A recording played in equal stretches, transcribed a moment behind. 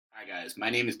Hi, guys. My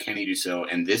name is Kenny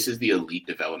Dussault, and this is the Elite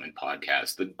Development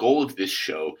Podcast. The goal of this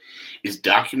show is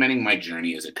documenting my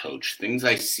journey as a coach, things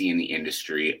I see in the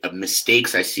industry,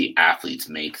 mistakes I see athletes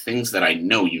make, things that I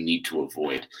know you need to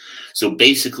avoid. So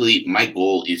basically, my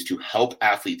goal is to help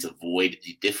athletes avoid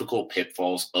the difficult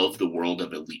pitfalls of the world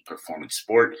of elite performance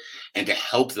sport and to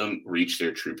help them reach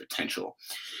their true potential.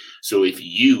 So if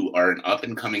you are an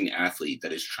up-and-coming athlete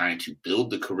that is trying to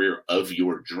build the career of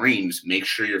your dreams, make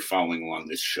sure you're following along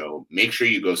this show. Make sure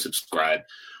you go subscribe.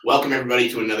 Welcome, everybody,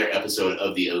 to another episode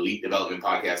of the Elite Development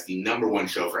Podcast, the number one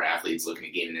show for athletes looking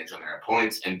to gain an edge on their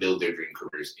opponents and build their dream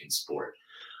careers in sport.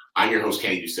 I'm your host,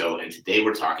 Kenny Dussault, and today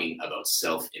we're talking about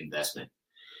self-investment.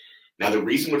 Now, the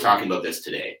reason we're talking about this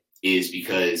today is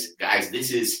because, guys, this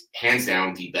is hands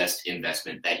down the best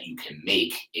investment that you can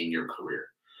make in your career.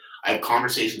 I have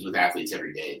conversations with athletes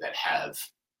every day that have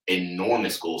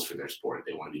enormous goals for their sport.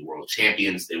 They want to be world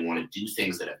champions. They want to do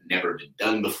things that have never been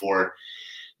done before.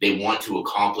 They want to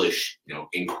accomplish,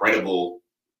 incredible,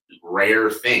 rare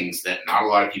things that not a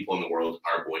lot of people in the world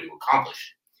are going to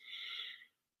accomplish.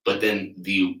 But then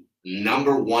the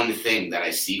number one thing that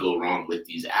I see go wrong with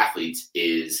these athletes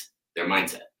is their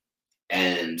mindset.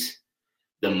 And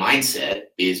the mindset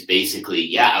is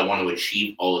basically, I want to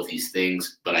achieve all of these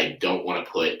things, but I don't want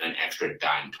to put an extra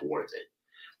dime towards it.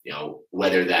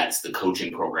 Whether that's the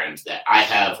coaching programs that I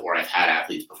have, or I've had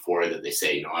athletes before that they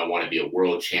say, I want to be a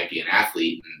world champion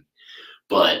athlete,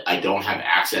 but I don't have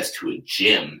access to a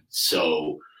gym.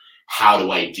 So how do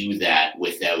I do that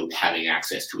without having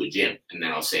access to a gym? And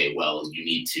then I'll say, well, you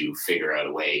need to figure out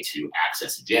a way to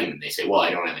access a gym. And they say, well,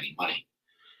 I don't have any money.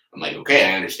 I'm like, okay,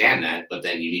 I understand that, but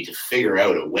then you need to figure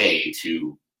out a way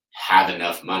to have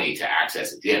enough money to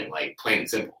access a gym, like plain and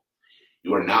simple.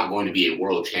 You are not going to be a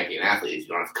world champion athlete if you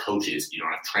don't have coaches, you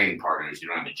don't have training partners, you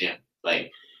don't have a gym.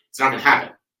 Like, it's not going to happen.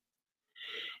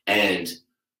 And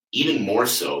even more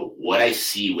so, what I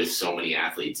see with so many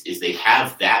athletes is they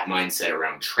have that mindset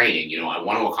around training. I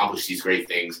want to accomplish these great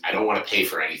things. I don't want to pay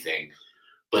for anything.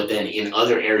 But then in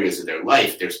other areas of their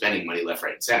life, they're spending money left,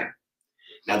 right, and center.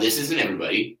 Now, this isn't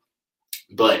everybody.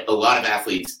 But a lot of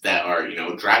athletes that are,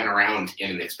 driving around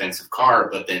in an expensive car,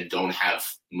 but then don't have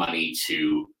money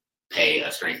to pay a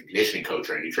strength and conditioning coach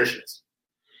or a nutritionist.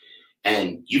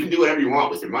 And you can do whatever you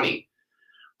want with your money,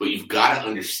 but you've got to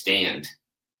understand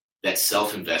that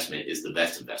self-investment is the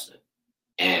best investment.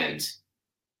 And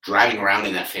driving around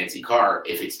in that fancy car,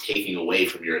 if it's taking away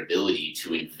from your ability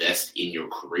to invest in your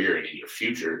career and in your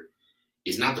future,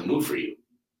 is not the move for you.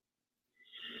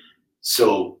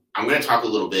 So I'm going to talk a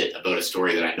little bit about a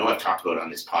story that I know I've talked about on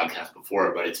this podcast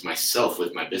before, but it's myself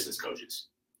with my business coaches.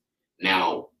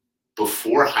 Now,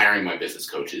 before hiring my business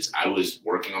coaches, I was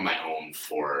working on my own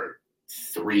for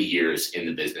 3 years in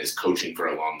the business, coaching for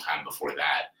a long time before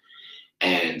that.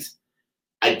 And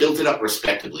I built it up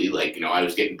respectably. I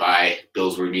was getting by,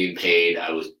 bills were being paid.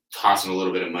 I was tossing a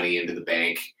little bit of money into the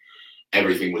bank.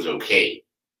 Everything was okay.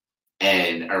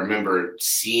 And I remember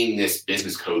seeing this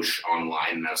business coach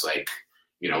online, and I was like,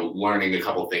 learning a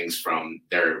couple things from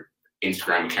their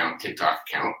Instagram account, TikTok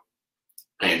account.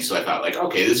 And so I thought,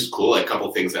 okay, this is cool. A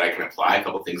couple things that I can apply, a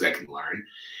couple things I can learn.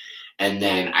 And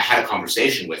then I had a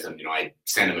conversation with him. I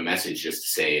sent him a message just to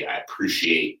say, I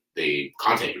appreciate the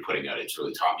content you're putting out. It's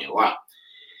really taught me a lot.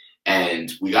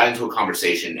 And we got into a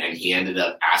conversation, and he ended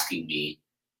up asking me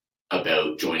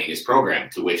about joining his program,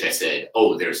 to which I said,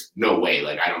 oh, there's no way.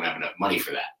 I don't have enough money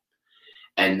for that.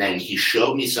 And then he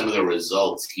showed me some of the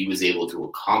results he was able to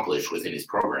accomplish within his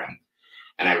program.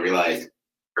 And I realized,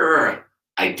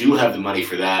 I do have the money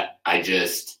for that. I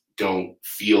just don't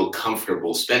feel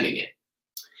comfortable spending it.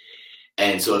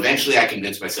 And so eventually I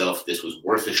convinced myself this was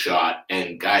worth a shot.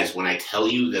 And guys, when I tell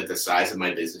you that the size of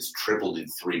my business tripled in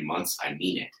 3 months, I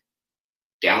mean it.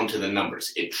 Down to the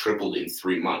numbers, it tripled in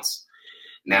 3 months.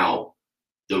 Now,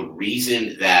 the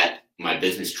reason that my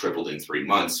business tripled in 3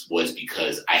 months was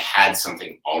because I had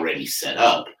something already set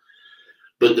up.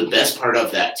 But the best part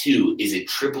of that too is it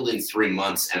tripled in 3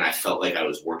 months, and I felt like I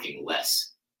was working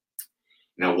less.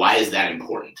 Now, why is that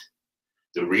important?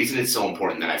 The reason it's so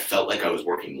important that I felt like I was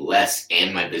working less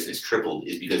and my business tripled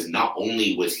is because not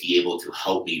only was he able to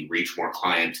help me reach more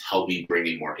clients, help me bring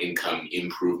in more income,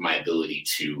 improve my ability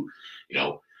to,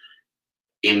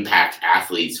 impact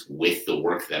athletes with the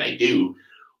work that I do,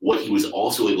 what he was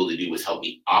also able to do was help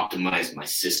me optimize my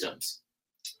systems.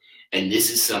 And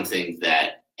this is something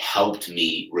that helped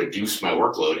me reduce my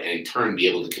workload and in turn be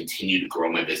able to continue to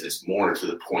grow my business more to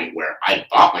the point where I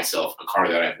bought myself a car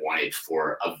that I've wanted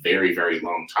for a very, very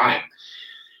long time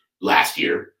last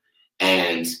year.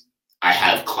 And I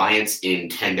have clients in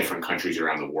 10 different countries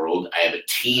around the world. I have a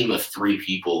team of 3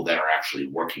 people that are actually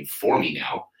working for me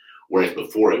now. whereas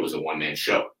before it was a one-man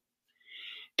show.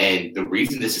 And the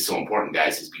reason this is so important,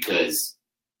 guys, is because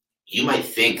you might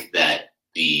think that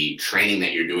the training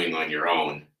that you're doing on your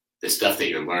own, the stuff that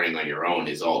you're learning on your own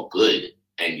is all good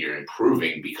and you're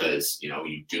improving because,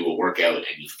 you do a workout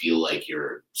and you feel like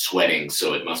you're sweating,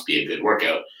 so it must be a good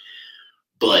workout.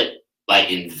 But by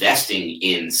investing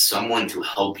in someone to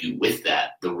help you with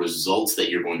that, the results that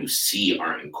you're going to see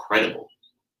are incredible.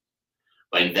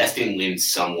 By investing in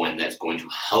someone that's going to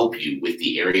help you with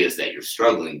the areas that you're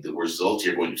struggling, the results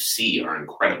you're going to see are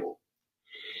incredible.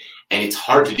 And it's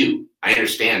hard to do. I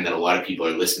understand that a lot of people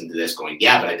are listening to this going,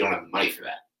 yeah, but I don't have the money for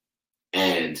that.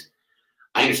 And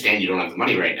I understand you don't have the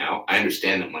money right now. I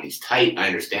understand that money's tight. I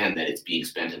understand that it's being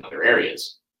spent in other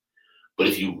areas. But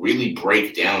if you really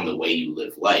break down the way you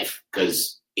live life,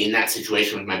 because in that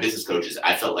situation with my business coaches,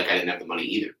 I felt like I didn't have the money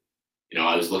either.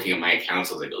 I was looking at my accounts.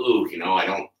 I was like, oh, I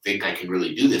don't think I can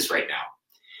really do this right now.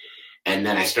 And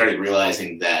then I started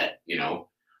realizing that,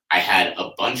 I had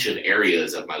a bunch of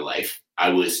areas of my life. I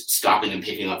was stopping and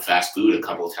picking up fast food a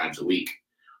couple of times a week.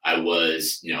 I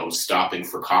was, stopping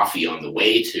for coffee on the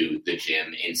way to the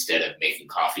gym instead of making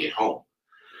coffee at home.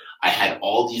 I had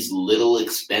all these little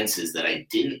expenses that I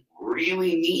didn't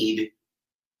really need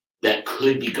that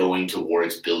could be going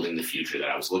towards building the future that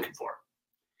I was looking for.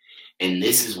 And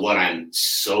this is what I'm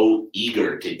so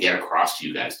eager to get across to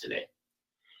you guys today.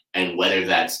 And whether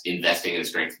that's investing in a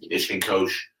strength and conditioning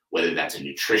coach, whether that's a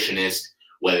nutritionist,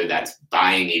 whether that's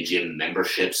buying a gym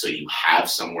membership so you have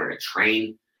somewhere to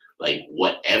train, like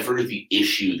whatever the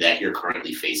issue that you're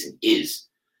currently facing is,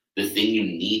 the thing you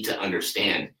need to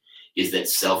understand is that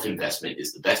self-investment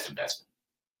is the best investment.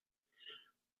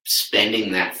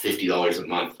 Spending that $50 a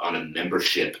month on a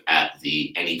membership at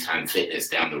the Anytime Fitness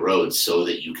down the road so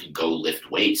that you can go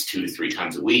lift weights 2 to 3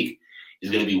 times a week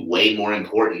is going to be way more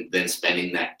important than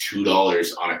spending that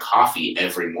 $2 on a coffee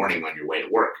every morning on your way to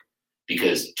work.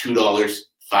 Because $2,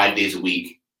 5 days a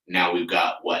week, now we've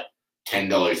got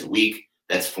 $10 a week,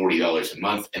 that's $40 a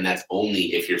month, and that's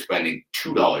only if you're spending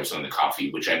 $2 on the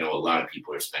coffee, which I know a lot of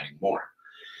people are spending more.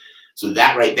 So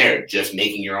that right there, just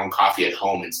making your own coffee at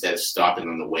home instead of stopping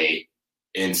on the way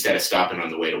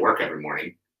to work every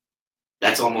morning,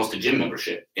 that's almost a gym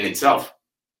membership in itself.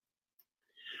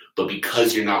 But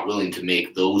because you're not willing to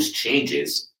make those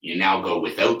changes, you now go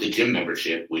without the gym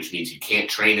membership, which means you can't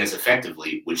train as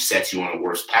effectively, which sets you on a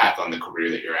worse path on the career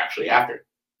that you're actually after.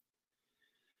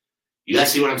 You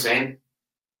guys see what I'm saying?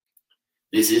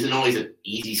 This isn't always an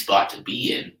easy spot to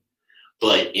be in.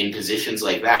 But in positions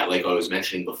like that, like I was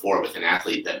mentioning before with an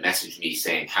athlete that messaged me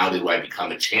saying, how do I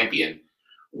become a champion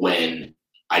when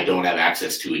I don't have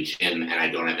access to a gym and I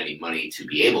don't have any money to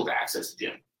be able to access a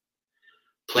gym?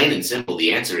 Plain and simple,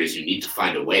 the answer is you need to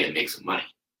find a way to make some money.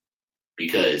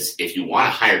 Because if you want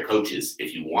to hire coaches,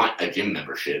 if you want a gym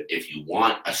membership, if you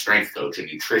want a strength coach, a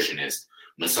nutritionist,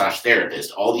 massage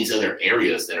therapist, all these other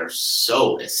areas that are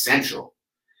so essential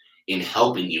in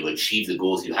helping you achieve the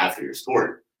goals you have for your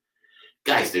sport,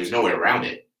 guys, there's no way around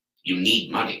it. You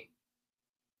need money.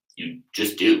 You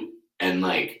just do. And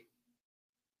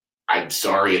I'm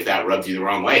sorry if that rubs you the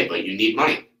wrong way, but you need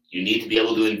money. You need to be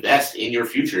able to invest in your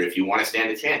future if you want to stand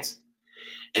a chance.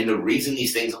 And the reason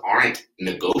these things aren't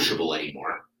negotiable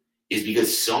anymore is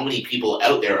because so many people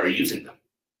out there are using them.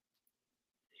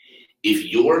 If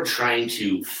you're trying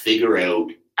to figure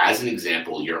out, as an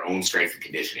example, your own strength and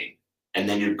conditioning, and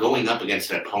then you're going up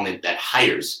against an opponent that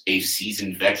hires a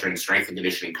seasoned veteran strength and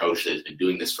conditioning coach that has been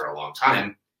doing this for a long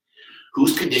time,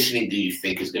 whose conditioning do you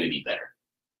think is going to be better?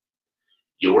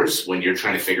 Yours, when you're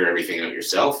trying to figure everything out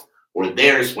yourself, or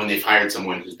theirs when they've hired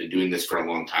someone who's been doing this for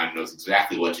a long time, knows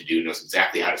exactly what to do, knows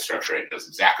exactly how to structure it, knows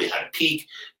exactly how to peak,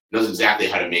 knows exactly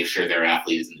how to make sure their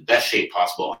athlete is in the best shape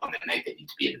possible on the night they need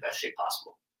to be in the best shape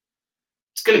possible.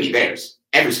 It's going to be theirs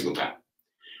every single time.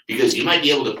 Because you might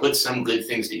be able to put some good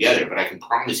things together, but I can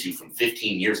promise you from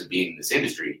 15 years of being in this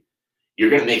industry, you're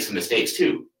going to make some mistakes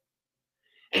too.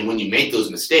 And when you make those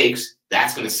mistakes,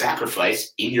 that's going to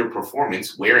sacrifice in your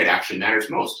performance where it actually matters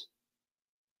most.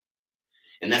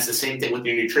 And that's the same thing with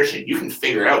your nutrition. You can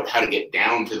figure out how to get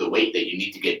down to the weight that you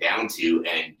need to get down to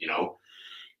and,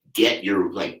 get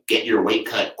your weight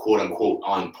cut, quote unquote,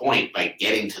 on point by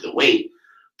getting to the weight.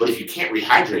 But if you can't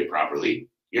rehydrate properly,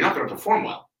 you're not going to perform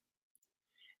well.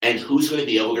 And who's going to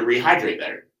be able to rehydrate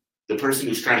better? The person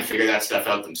who's trying to figure that stuff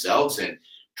out themselves and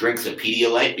drinks a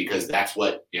Pedialyte because that's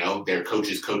what, their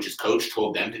coach's coach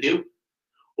told them to do?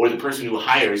 Or the person who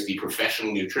hires the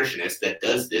professional nutritionist that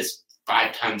does this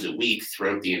 5 times a week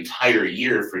throughout the entire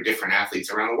year for different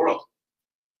athletes around the world?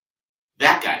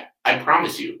 That guy, I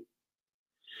promise you.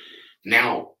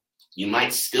 Now, you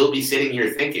might still be sitting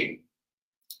here thinking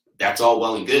that's all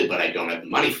well and good, but I don't have the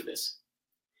money for this.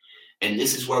 And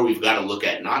this is where we've got to look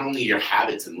at not only your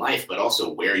habits in life, but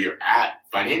also where you're at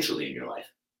financially in your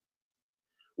life.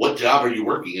 What job are you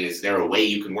working in? Is there a way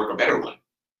you can work a better one?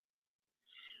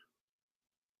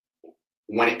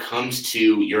 When it comes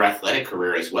to your athletic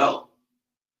career as well,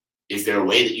 is there a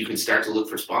way that you can start to look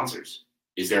for sponsors?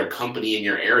 Is there a company in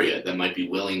your area that might be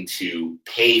willing to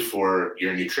pay for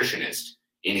your nutritionist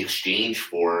in exchange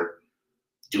for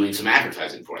doing some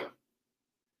advertising for them?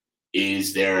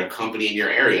 Is there a company in your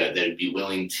area that would be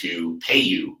willing to pay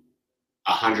you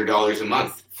 $100 a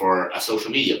month for a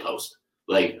social media post?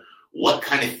 Like, what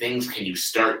kind of things can you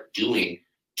start doing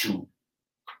to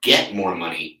get more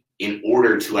money in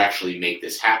order to actually make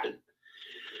this happen?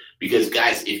 Because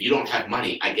guys, if you don't have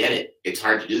money, I get it. It's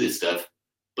hard to do this stuff,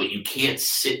 but you can't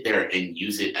sit there and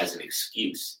use it as an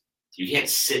excuse. You can't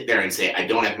sit there and say, I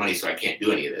don't have money, so I can't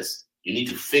do any of this. You need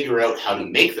to figure out how to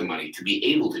make the money to be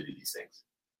able to do these things.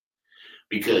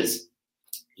 Because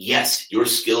yes, your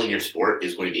skill in your sport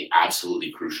is going to be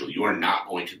absolutely crucial. You are not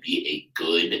going to be a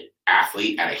good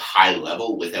athlete at a high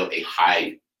level without a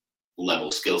high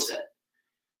level skill set.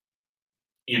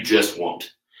 You just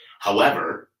won't.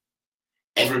 However,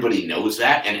 everybody knows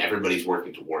that and everybody's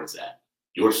working towards that.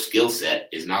 Your skill set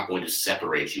is not going to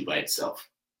separate you by itself.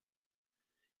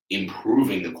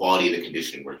 Improving the quality of the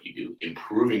conditioning work you do,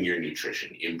 improving your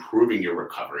nutrition, improving your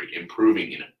recovery,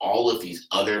 improving in all of these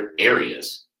other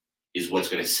areas is what's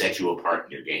going to set you apart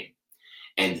in your game.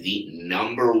 And the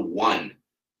number one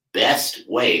best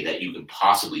way that you can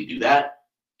possibly do that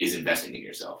is investing in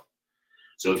yourself.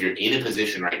 So if you're in a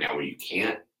position right now where you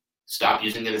can't, stop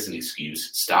using it as an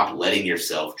excuse. Stop letting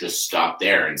yourself just stop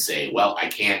there and say, well, I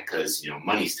can't because,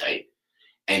 money's tight.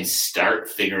 And start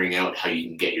figuring out how you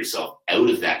can get yourself out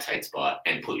of that tight spot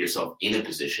and put yourself in a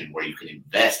position where you can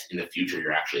invest in the future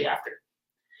you're actually after.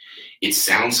 It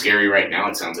sounds scary right now.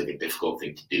 It sounds like a difficult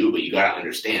thing to do, but you got to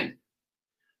understand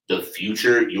the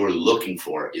future you're looking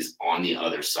for is on the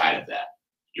other side of that.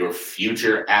 Your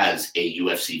future as a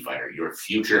UFC fighter, your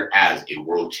future as a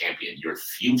world champion, your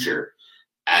future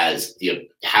as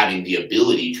having the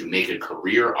ability to make a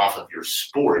career off of your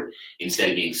sport instead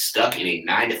of being stuck in a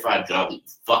 9-to-5 job that you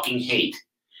fucking hate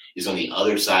is on the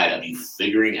other side of you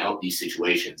figuring out these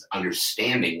situations,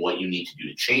 understanding what you need to do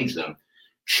to change them,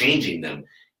 changing them,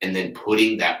 and then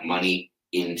putting that money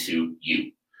into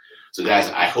you. So guys,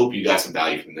 I hope you got some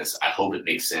value from this. I hope it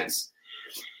makes sense.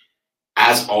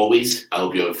 As always, I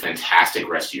hope you have a fantastic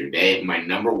rest of your day. My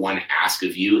number one ask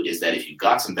of you is that if you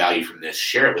got some value from this,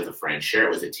 share it with a friend, share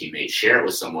it with a teammate, share it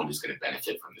with someone who's going to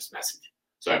benefit from this message.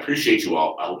 So I appreciate you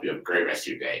all. I hope you have a great rest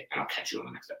of your day, and I'll catch you on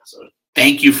the next episode.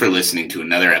 Thank you for listening to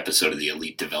another episode of the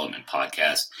Elite Development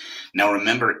Podcast. Now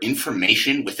remember,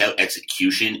 information without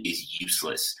execution is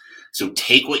useless. So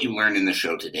take what you learned in the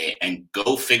show today and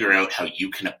go figure out how you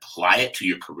can apply it to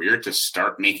your career to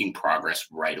start making progress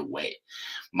right away.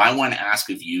 My one ask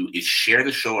of you is share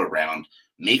the show around.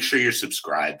 Make sure you're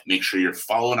subscribed. Make sure you're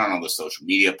following on all the social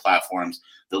media platforms.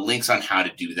 The links on how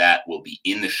to do that will be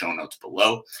in the show notes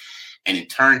below. And in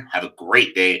turn, have a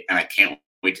great day, and I can't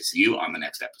wait to see you on the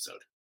next episode.